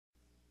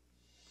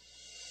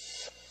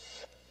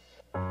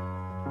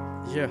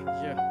Yeah.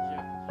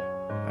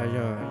 Hey,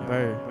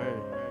 babe.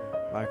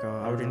 Like, I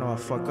already know I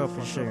fuck up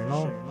and shit, you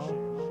know?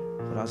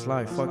 But that's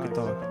life, fuck it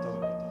though.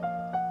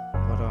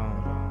 But,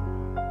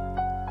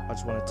 I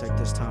just wanna take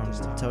this time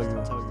to tell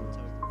you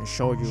and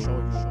show you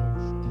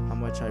how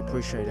much I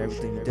appreciate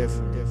everything you did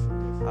for me.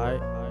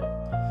 Alright?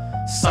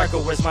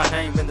 CYKO is my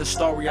name and the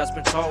story has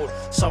been told.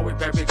 Sorry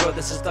baby girl,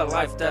 this is the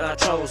life that I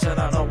chose. And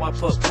I know I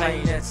put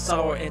pain and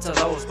sorrow into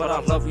those, but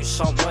I love you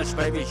so much,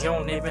 baby, you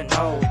don't even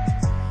know.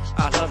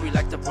 I love you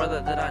like the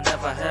brother that I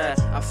never had.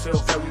 I feel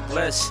very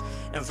blessed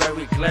and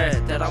very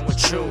glad that I'm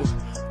with you.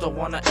 Don't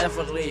wanna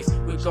ever leave,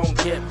 we gon'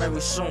 get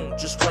married soon,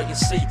 just wait and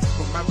see.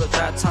 Remember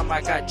that time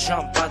I got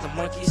jumped by the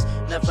monkeys?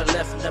 Never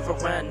left, never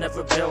ran,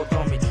 never bailed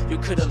on me. You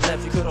could've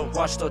left, you could've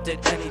watched or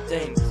did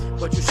anything,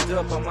 but you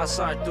stood by my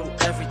side through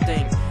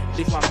everything.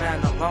 Leave my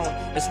man alone,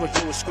 that's what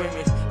you were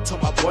screaming.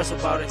 Told my boys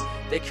about it,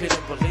 they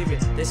couldn't believe it.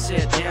 They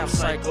said, damn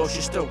CYKO,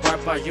 she's still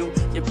right by you.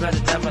 You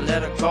better never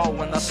let her go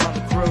when that's on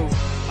the crew.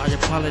 I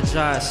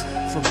apologize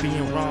for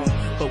being wrong,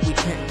 but we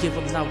can't give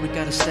up now, we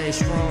gotta stay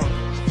strong.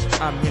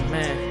 I'm your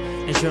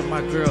man, and you're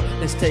my girl.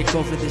 Let's take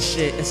over this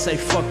shit and say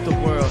fuck the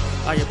world.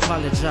 I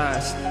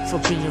apologize for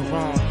being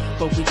wrong,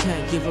 but we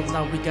can't give up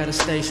now, we gotta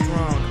stay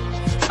strong.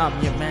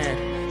 I'm your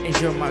man, and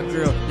you're my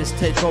girl. Let's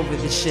take over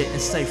this shit and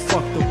say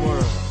fuck the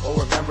world. Oh,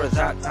 remember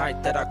that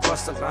night that I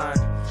crossed the line?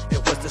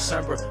 It was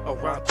December,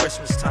 around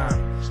Christmas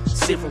time.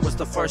 Steven was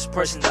the first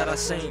person that I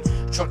seen.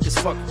 Drunk as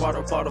fuck,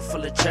 water bottle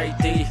full of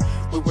JD.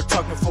 We were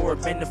talking for a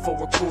minute for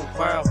a cool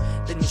while.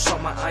 Then you saw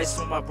my eyes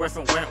when my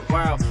boyfriend went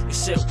wild. You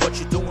said, what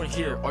you doing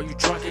here? Are you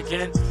drunk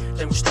again?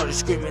 Then we started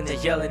screaming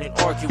and yelling and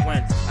arguing.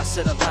 I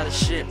said a lot of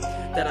shit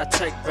that I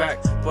take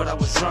back, but I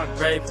was drunk,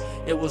 babe.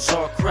 It was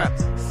all crap.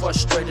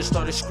 Frustrated,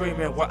 started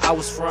screaming where I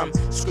was from.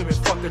 Screaming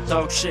fuck a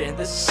dog shit, and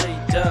this is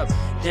C-Dub.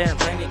 Then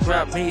Laney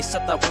grabbed me,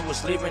 said that we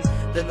was leaving.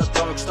 Then the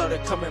dog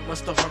started coming,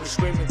 must have heard me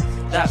screaming.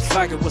 That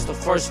faggot was the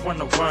first one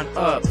to run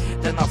up.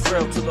 Then I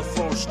fell to the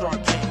floor and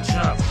started getting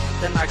jumped.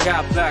 Then I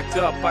got back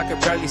up, I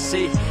could barely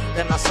see.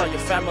 Then I saw your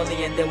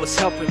family and they was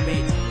helping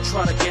me.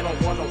 Trying to get on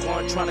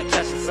one-on-one, trying to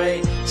catch a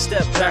fade.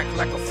 Step back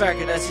like a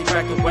faggot as he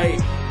backed away.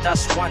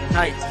 That's one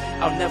night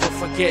I'll never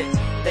forget.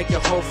 Thank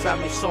your whole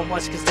family so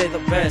much cause they the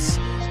best.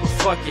 But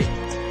fuck it,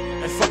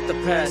 and fuck the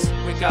past.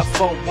 We got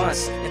 4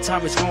 months and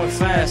time is going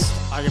fast.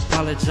 I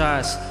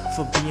apologize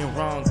for being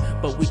wrong,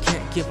 but we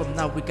can't give up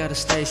now, we gotta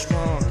stay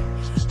strong.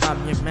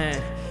 I'm your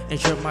man,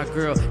 and you're my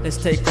girl. Let's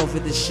take over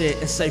this shit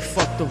and say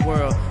fuck the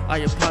world. I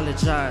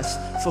apologize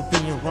for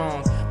being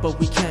wrong, but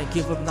we can't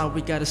give up now,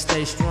 we gotta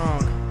stay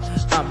strong.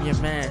 I'm your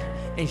man,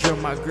 and you're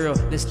my girl.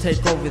 Let's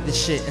take over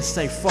this shit and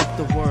say fuck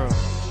the world.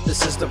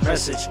 This is the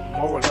message,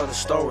 moral of the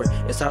story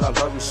is that I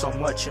love you so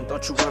much and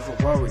don't you ever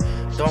worry.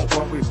 Don't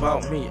worry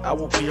about me, I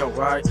will be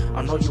alright.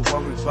 I know you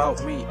worry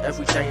about me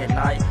every day and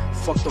night.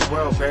 Fuck the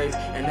world, babe,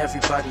 and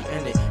everybody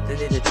in it. They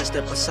need to just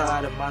step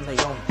aside and mind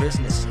their own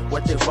business.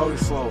 What they worry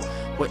for,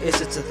 what is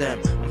it to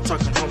them? I'm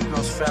talking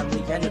homegirls,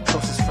 family, and your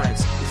closest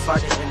friends. We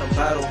fighting in a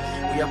battle,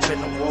 we up in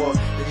a war.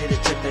 They need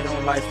to take their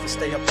own life and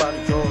stay up out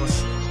of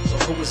yours.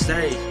 But who is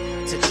they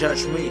to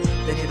judge me?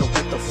 They need to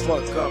wake the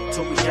fuck up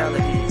to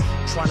reality.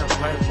 Trying to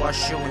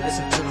brainwash you and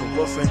listen to the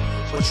woofing,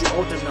 but you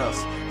old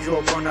enough, you're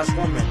a grown-ass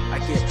woman. I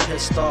get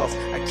pissed off,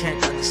 I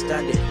can't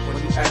understand it. When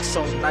you act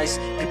so nice,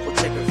 people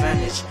take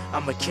advantage.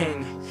 I'm a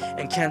king,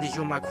 and Candy,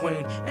 you're my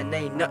queen, and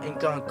ain't nothing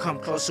gonna come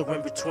closer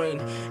in between.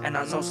 And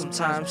I know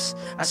sometimes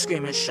I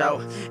scream and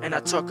shout, and I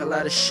talk a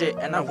lot of shit,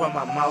 and I run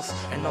my mouth,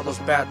 and all those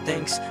bad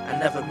things, I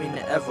never mean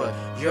it ever.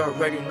 You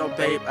already know,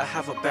 babe, I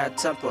have a bad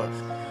temper.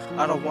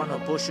 I don't wanna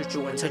bullshit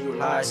you and tell you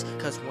lies,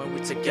 cause when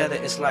we're together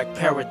it's like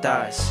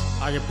paradise.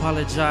 I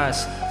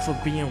apologize for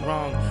being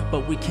wrong,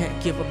 but we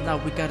can't give up now,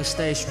 we gotta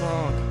stay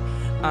strong.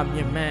 I'm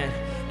your man,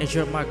 and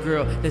you're my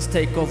girl. Let's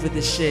take over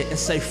this shit and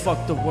say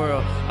fuck the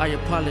world. I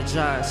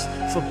apologize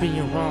for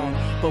being wrong,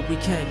 but we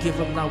can't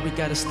give up now, we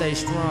gotta stay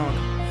strong.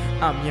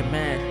 I'm your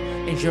man,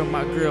 and you're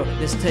my girl.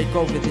 Let's take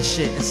over this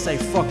shit and say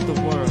fuck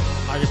the world.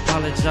 I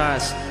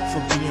apologize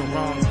for being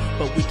wrong,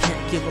 but we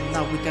can't give up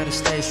now, we gotta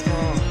stay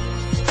strong.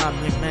 I'm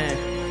your man,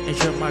 and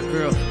you're my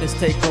girl. Let's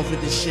take over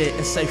this shit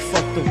and say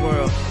fuck the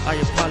world. I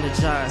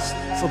apologize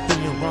for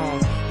being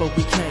wrong, but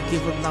we can't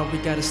give up now, we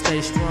gotta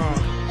stay strong.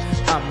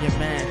 I'm your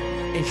man,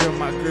 and you're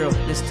my girl.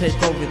 Let's take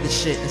over this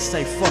shit and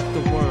say fuck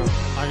the world.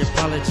 I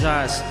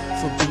apologize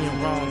for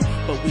being wrong,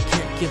 but we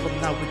can't give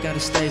up now, we gotta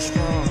stay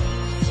strong.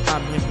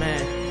 I'm your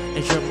man,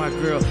 and you're my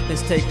girl.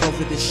 Let's take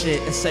over this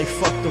shit and say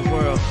fuck the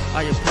world.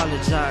 I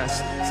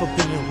apologize for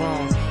being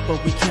wrong,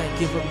 but we can't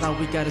give up now,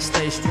 we gotta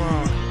stay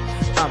strong.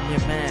 I'm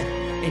your man,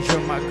 and you're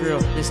my girl.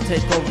 Let's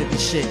take over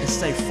this shit and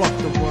say fuck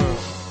the world.